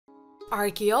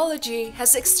Archaeology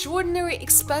has extraordinarily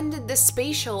expanded the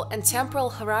spatial and temporal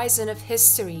horizon of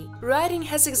history. Writing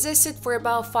has existed for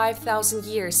about 5,000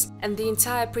 years, and the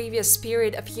entire previous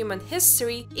period of human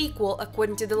history, equal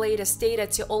according to the latest data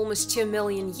to almost 2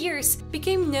 million years,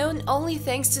 became known only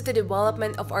thanks to the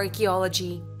development of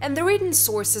archaeology. And the written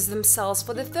sources themselves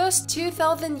for the first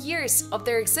 2,000 years of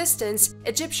their existence,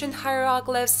 Egyptian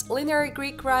hieroglyphs, linear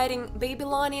Greek writing,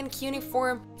 Babylonian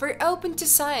cuneiform, were opened to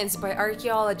science by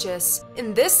archaeologists.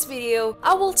 In this video,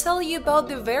 I will tell you about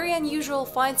the very unusual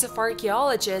finds of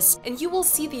archaeologists, and you will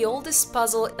see the oldest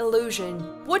puzzle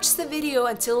illusion. Watch the video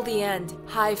until the end.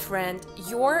 Hi friend,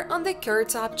 you're on the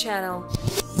KirTop channel.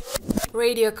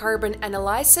 Radiocarbon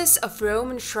analysis of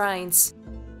Roman shrines.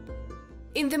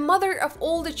 In the mother of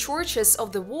all the churches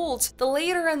of the world, the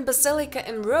Lateran Basilica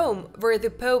in Rome, where the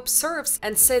Pope serves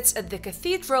and sits at the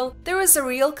cathedral, there is a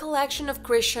real collection of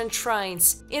Christian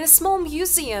shrines. In a small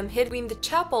museum hid between the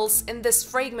chapels in this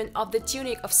fragment of the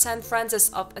tunic of Saint Francis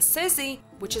of Assisi,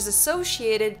 which is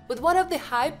associated with one of the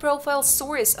high-profile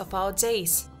stories of our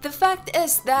days. The fact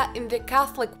is that in the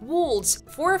Catholic world,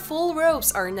 4 full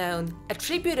robes are known,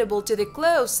 attributable to the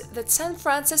clothes that Saint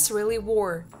Francis really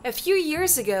wore. A few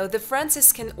years ago, the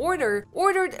Franciscan order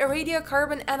ordered a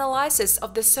radiocarbon analysis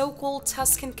of the so-called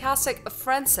Tuscan cassock of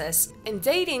Francis, and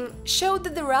dating showed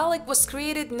that the relic was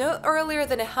created no earlier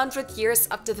than 100 years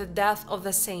after the death of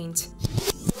the saint.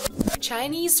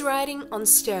 Chinese writing on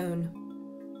stone.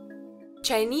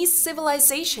 Chinese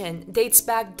civilization dates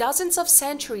back dozens of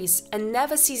centuries and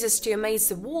never ceases to amaze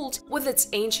the world with its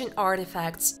ancient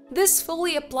artifacts. This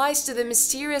fully applies to the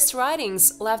mysterious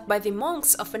writings left by the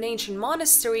monks of an ancient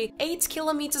monastery 8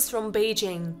 kilometers from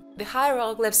Beijing. The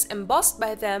hieroglyphs embossed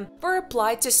by them were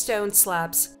applied to stone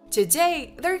slabs.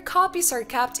 Today, their copies are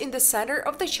kept in the center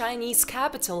of the Chinese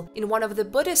capital in one of the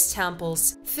Buddhist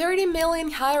temples. 30 million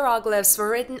hieroglyphs were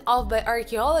written off by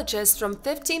archaeologists from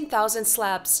 15,000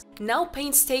 slabs. Now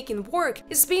painstaking work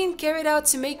is being carried out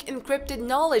to make encrypted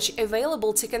knowledge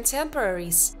available to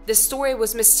contemporaries. The story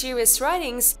with mysterious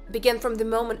writings began from the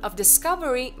moment of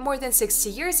discovery more than 60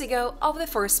 years ago of the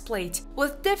first plate.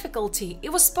 With difficulty,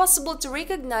 it was possible to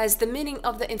recognize the meaning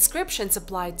of the inscriptions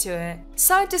applied to it.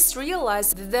 Scientists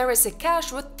realized that there is a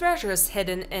cache with treasures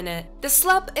hidden in it. The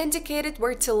slab indicated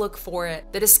where to look for it.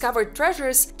 The discovered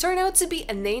treasures turned out to be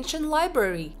an ancient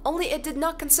library, only it did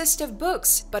not consist of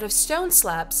books, but of stone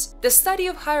slabs. The study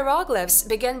of hieroglyphs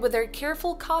began with their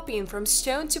careful copying from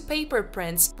stone to paper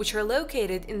prints, which are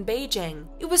located in Beijing.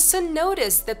 It was soon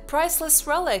noticed that priceless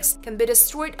relics can be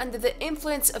destroyed under the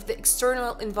influence of the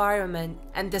external environment,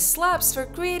 and the slabs were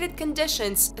created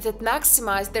conditions that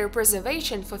maximized their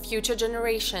preservation for future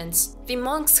generations. The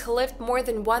monks who lived more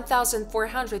than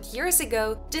 1,400 years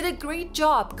ago did a great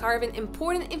job carving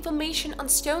important information on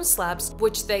stone slabs,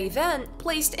 which they then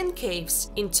placed in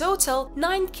caves. In total,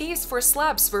 9 caves for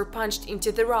slabs were punched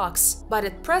into the rocks, but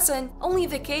at present, only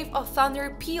the Cave of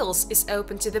Thunder Peals is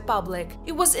open to the public.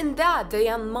 It was in that the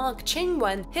young monk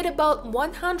Chingwen hid about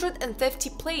 150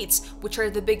 plates, which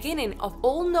are the beginning of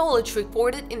all knowledge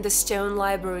recorded in the stone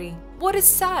library. What is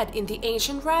said in the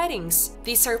ancient writings?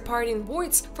 These are parting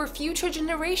words for future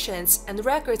generations and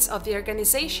records of the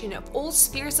organization of all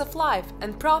spheres of life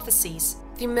and prophecies.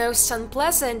 The most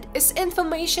unpleasant is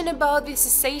information about the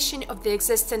cessation of the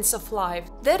existence of life.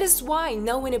 That is why,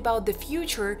 knowing about the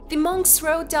future, the monks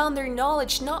wrote down their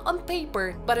knowledge not on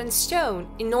paper but on stone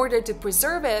in order to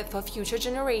preserve it for future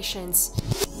generations.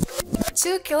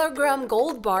 2-kilogram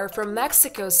gold bar from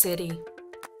Mexico City.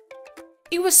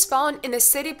 It was found in a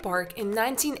city park in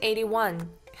 1981.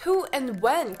 Who and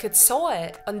when could saw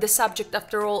it? And the subject,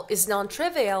 after all, is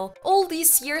non-trivial. All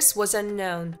these years was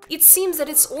unknown. It seems that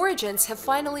its origins have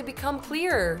finally become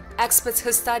clearer. Experts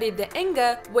who studied the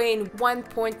inga, weighing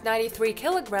 1.93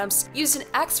 kilograms, using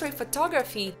X-ray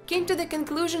photography, came to the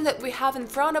conclusion that we have in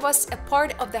front of us a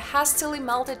part of the hastily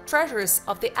melted treasures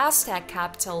of the Aztec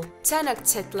capital,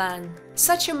 Tenochtitlan.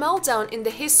 Such a meltdown in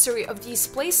the history of these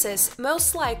places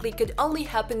most likely could only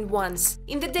happen once,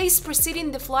 in the days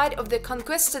preceding the flight of the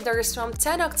conquistadors from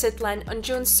Tenochtitlan on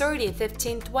June 30,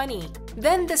 1520.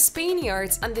 Then the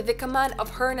Spaniards, under the command of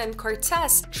Hernan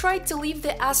Cortés, tried to leave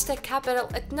the Aztec capital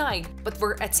at night, but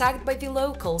were attacked by the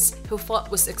locals, who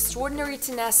fought with extraordinary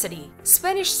tenacity.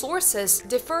 Spanish sources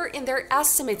differ in their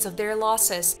estimates of their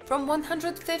losses, from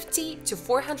 150 to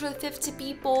 450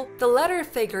 people. The latter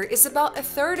figure is about a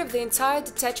third of the entire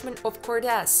detachment of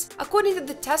Cortés. According to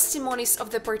the testimonies of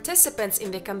the participants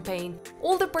in the campaign,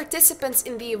 all the participants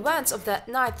in the events of that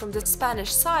night from the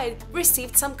Spanish side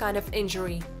received some kind of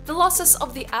injury. The losses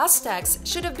of the Aztecs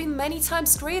should have been many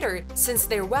times greater, since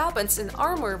their weapons and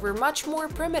armor were much more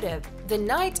primitive. The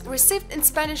night received in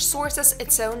Spanish sources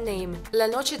its own name, La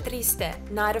Noche Triste,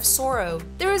 Night of Sorrow.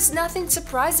 There is nothing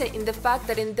surprising in the fact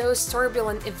that in those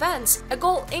turbulent events, a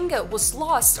gold ingot was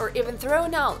lost or even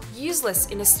thrown out, useless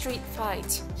in a street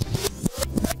fight.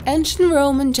 Ancient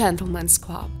Roman Gentlemen's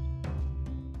Club.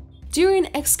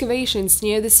 During excavations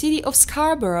near the city of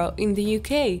Scarborough in the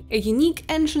UK, a unique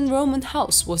ancient Roman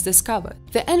house was discovered.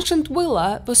 The ancient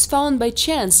villa was found by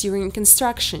chance during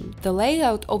construction. The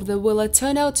layout of the villa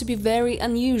turned out to be very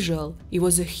unusual. It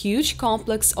was a huge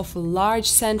complex of a large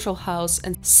central house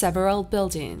and several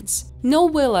buildings. No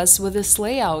villas with this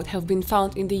layout have been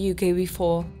found in the UK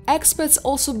before. Experts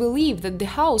also believe that the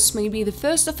house may be the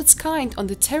first of its kind on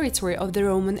the territory of the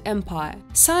Roman Empire.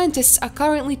 Scientists are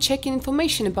currently checking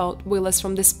information about villas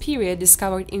from this period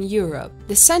discovered in Europe.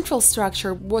 The central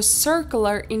structure was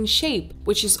circular in shape,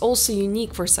 which is also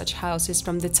unique for such houses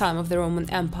from the time of the Roman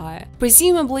Empire.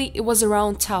 Presumably, it was a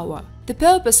round tower. The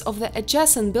purpose of the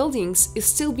adjacent buildings is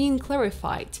still being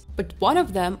clarified, but one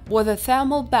of them was a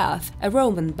thermal bath, a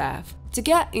Roman bath. To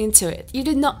get into it, you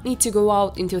did not need to go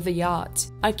out into the yard.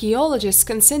 Archaeologists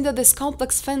consider this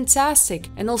complex fantastic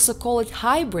and also call it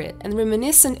hybrid and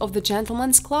reminiscent of the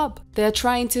Gentlemen's Club. They are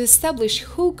trying to establish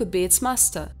who could be its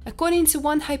master. According to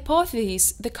one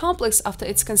hypothesis, the complex after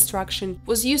its construction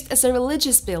was used as a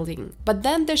religious building, but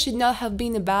then there should not have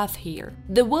been a bath here.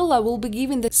 The villa will be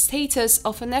given the status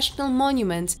of a national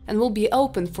monument and will be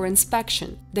open for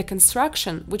inspection. The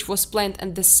construction, which was planned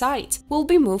at the site, will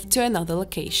be moved to another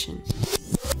location.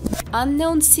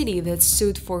 Unknown city that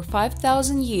stood for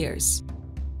 5,000 years.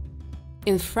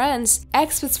 In France,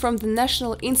 experts from the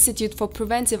National Institute for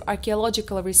Preventive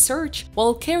Archaeological Research,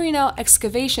 while carrying out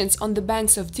excavations on the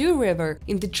banks of Dour River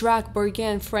in the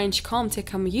Drac-Bourgain French Comté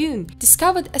commune,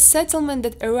 discovered a settlement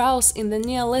that arose in the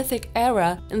Neolithic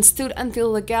era and stood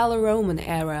until the Gallo-Roman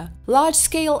era.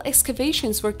 Large-scale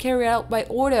excavations were carried out by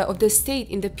order of the state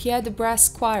in the Pierre de Brasse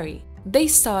quarry. They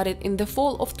started in the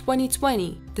fall of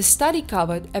 2020. The study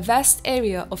covered a vast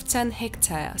area of 10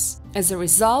 hectares. As a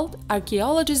result,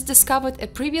 archaeologists discovered a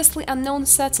previously unknown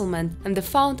settlement, and the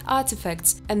found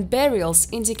artifacts and burials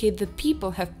indicate that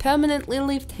people have permanently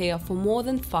lived here for more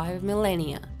than 5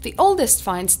 millennia. The oldest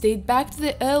finds date back to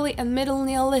the early and middle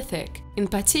Neolithic. In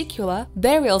particular,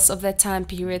 burials of that time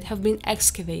period have been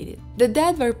excavated. The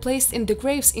dead were placed in the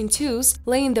graves in twos,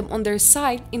 laying them on their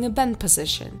side in a bent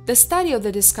position. The study of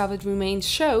the discovered remains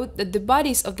showed that the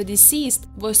bodies of the deceased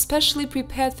were specially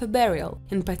prepared for burial.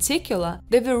 In particular,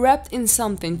 they were wrapped in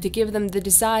something to give them the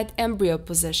desired embryo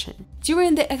position.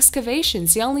 During the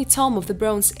excavations, the only tomb of the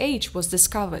Bronze Age was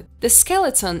discovered. The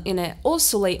skeleton in it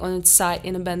also lay on its side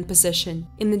in a bent position.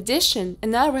 In addition,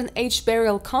 an Iron Age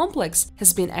burial complex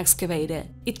has been excavated.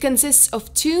 It consists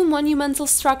of 2 monumental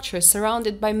structures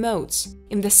surrounded by moats.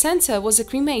 In the center was a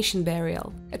cremation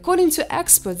burial. According to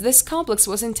experts, this complex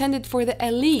was intended for the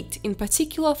elite, in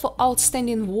particular for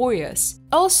outstanding warriors.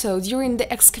 Also, during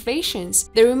the excavations,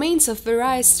 the remains of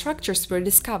various structures were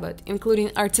discovered,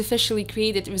 including artificially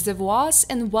created reservoirs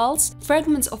and wells,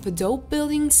 fragments of adobe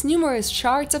buildings, numerous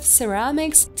shards of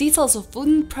ceramics, details of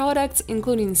wooden products,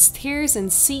 including steers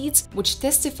and seeds, which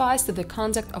testifies to the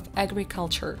conduct of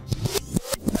agriculture.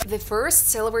 The first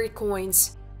silver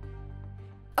coins.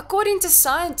 According to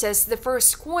scientists, the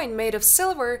first coin made of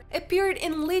silver appeared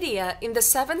in Lydia in the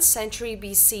 7th century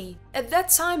BC. At that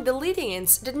time, the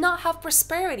Lydians did not have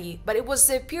prosperity, but it was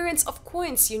the appearance of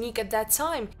coins unique at that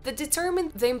time that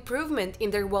determined the improvement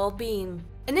in their well-being.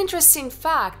 An interesting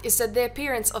fact is that the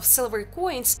appearance of silver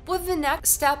coins was the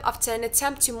next step after an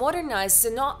attempt to modernize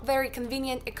the not very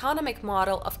convenient economic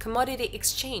model of commodity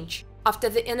exchange. After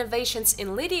the innovations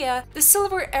in Lydia, the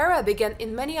silver era began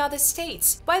in many other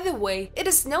states. By the way, it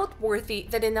is noteworthy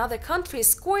that in other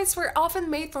countries, coins were often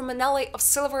made from an alloy of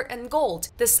silver and gold.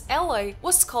 This alloy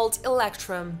was called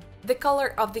electrum. The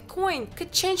color of the coin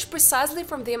could change precisely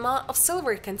from the amount of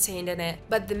silver contained in it,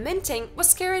 but the minting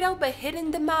was carried out by hitting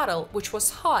the metal, which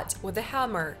was hot, with a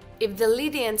hammer. If the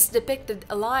Lydians depicted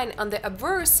a line on the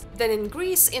obverse, then in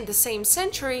Greece in the same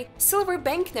century, silver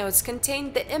banknotes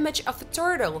contained the image of a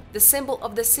turtle, the symbol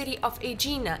of the city of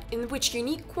Aegina, in which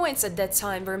unique coins at that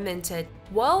time were minted.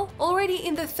 Well, already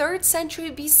in the 3rd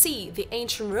century BC, the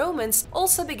ancient Romans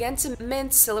also began to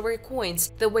mint silver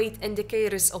coins, the weight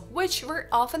indicators of which were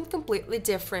often completely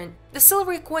different. The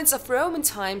silver coins of Roman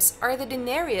times are the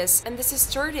denarius and the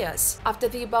sestertius. After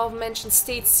the above-mentioned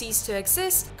states ceased to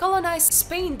exist, colonized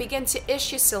Spain began to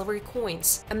issue silver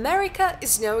coins. America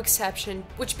is no exception,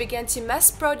 which began to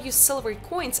mass-produce silver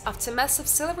coins after massive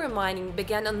silver mining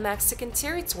began on Mexican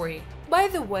territory. By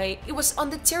the way, it was on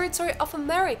the territory of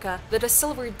America that a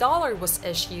silver dollar was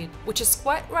issued, which is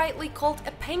quite rightly called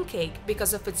a pancake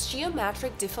because of its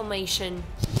geometric deformation.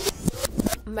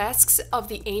 Masks of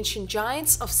the ancient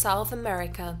giants of South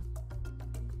America.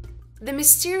 The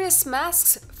mysterious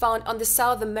masks found on the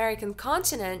South American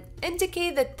continent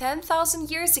indicate that 10,000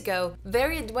 years ago,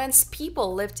 very advanced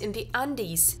people lived in the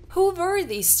Andes. Who were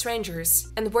these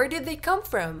strangers, and where did they come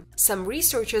from? Some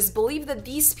researchers believe that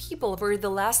these people were the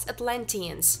last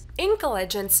Atlanteans. Inca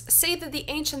legends say that the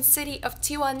ancient city of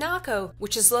Tiwanaku,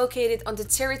 which is located on the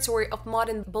territory of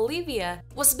modern Bolivia,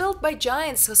 was built by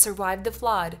giants who survived the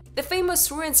flood. The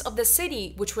famous ruins of the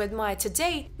city, which we admire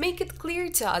today, make it clear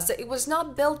to us that it was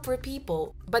not built for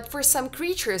people, but for some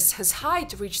creatures whose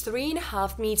height reached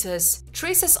 3.5 meters.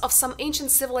 Traces of some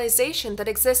ancient civilization that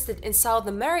existed in South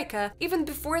America even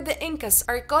before the Incas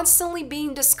are constantly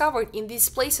being discovered in these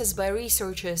places by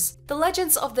researchers. The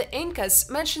legends of the Incas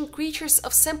mention creatures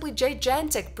of simply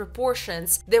gigantic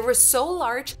proportions. They were so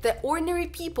large that ordinary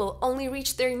people only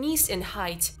reached their knees in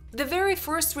height. The very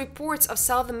first reports of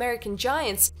South American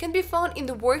giants can be found in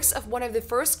the works of one of the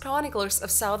first chroniclers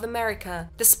of South America,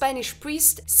 the Spanish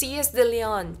priest C.S. de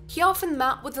Leon. He often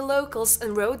met with the locals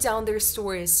and wrote down their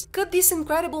stories. Could these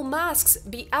incredible masks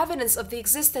be evidence of the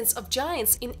existence of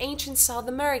giants in ancient South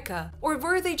America? Or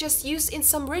were they just used in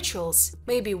some rituals?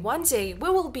 Maybe one day we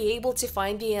will be able to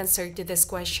find the answer to this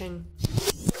question.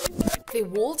 The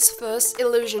world's first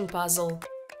illusion puzzle.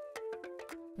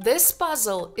 This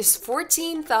puzzle is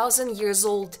 14,000 years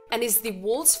old and is the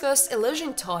world's first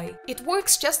illusion toy. It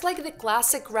works just like the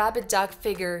classic rabbit-duck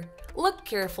figure. Look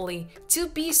carefully, two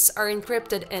beasts are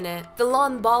encrypted in it. The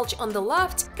long bulge on the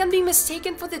left can be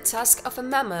mistaken for the tusk of a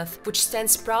mammoth, which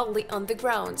stands proudly on the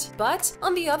ground. But,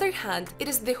 on the other hand, it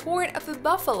is the horn of a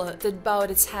buffalo that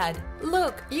bowed its head.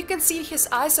 Look, you can see his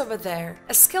eyes over there.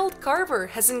 A skilled carver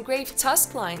has engraved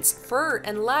tusk lines, fur,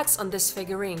 and legs on this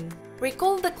figurine.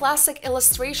 Recall the classic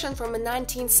illustration from a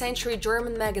 19th century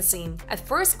German magazine. At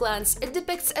first glance, it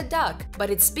depicts a duck,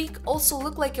 but its beak also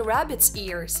looked like a rabbit's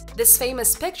ears. This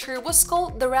famous picture was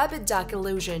called the rabbit-duck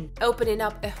illusion, opening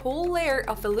up a whole layer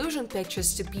of illusion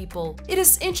pictures to people. It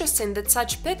is interesting that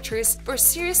such pictures were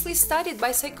seriously studied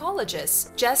by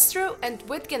psychologists. Jastrow and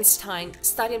Wittgenstein,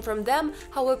 studying from them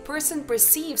how a person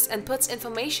perceives and puts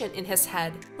information in his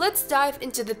head. Let's dive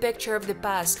into the picture of the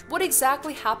past. What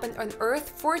exactly happened on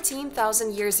Earth 14,000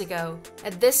 years ago?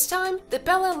 At this time, the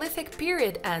Paleolithic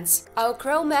period ends. Our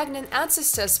Cro-Magnon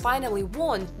ancestors finally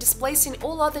won, displacing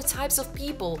all other types of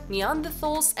people,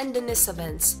 Neanderthals and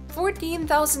Denisovans.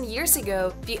 14,000 years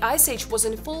ago, the Ice Age was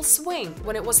in full swing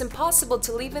when it was impossible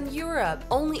to live in Europe,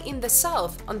 only in the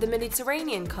south, on the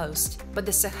Mediterranean coast. But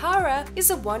the Sahara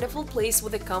is a wonderful place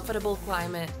with a comfortable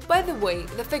climate. By the way,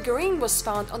 the figurine was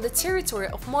found on the territory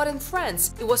of modern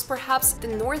France. It was perhaps the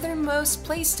northernmost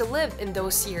place to live in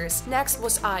those years. Next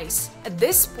was ice. At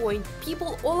this point,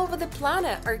 people all over the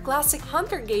planet are classic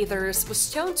hunter-gatherers with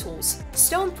stone tools.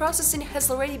 Stone processing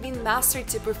has already been mastered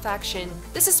to perfection.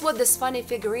 This is what this funny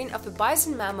figurine of a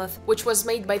bison mammoth, which was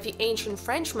made by the ancient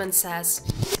Frenchman, says.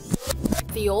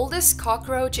 The oldest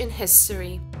cockroach in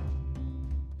history.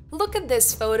 Look at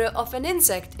this photo of an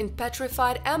insect in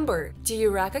petrified amber. Do you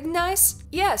recognize?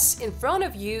 Yes, in front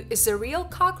of you is a real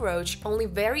cockroach, only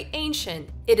very ancient.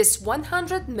 It is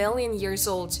 100 million years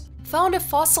old. Found a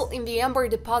fossil in the amber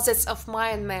deposits of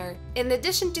Myanmar. In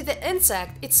addition to the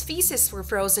insect, its feces were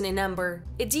frozen in amber.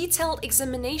 A detailed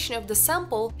examination of the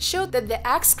sample showed that the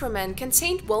excrement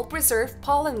contained well-preserved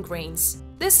pollen grains.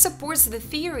 This supports the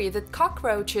theory that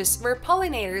cockroaches were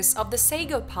pollinators of the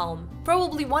sago palm.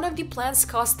 Probably one of the plants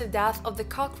caused the death of the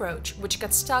cockroach, which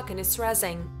got stuck in its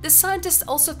resin. The scientists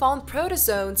also found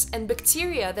protozoans and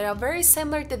bacteria that are very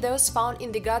similar to those found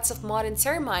in the guts of modern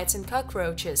termites and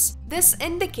cockroaches. This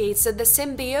indicates that the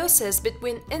symbiosis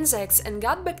between insects and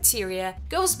gut bacteria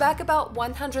goes back about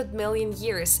 100 million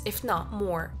years, if not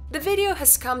more. The video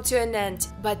has come to an end,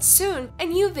 but soon a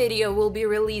new video will be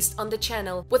released on the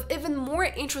channel with even more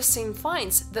interesting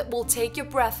finds that will take your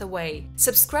breath away.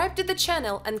 Subscribe to the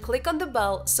channel and click on the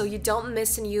bell so you don't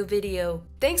miss a new video.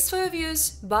 Thanks for your views,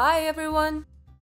 bye everyone!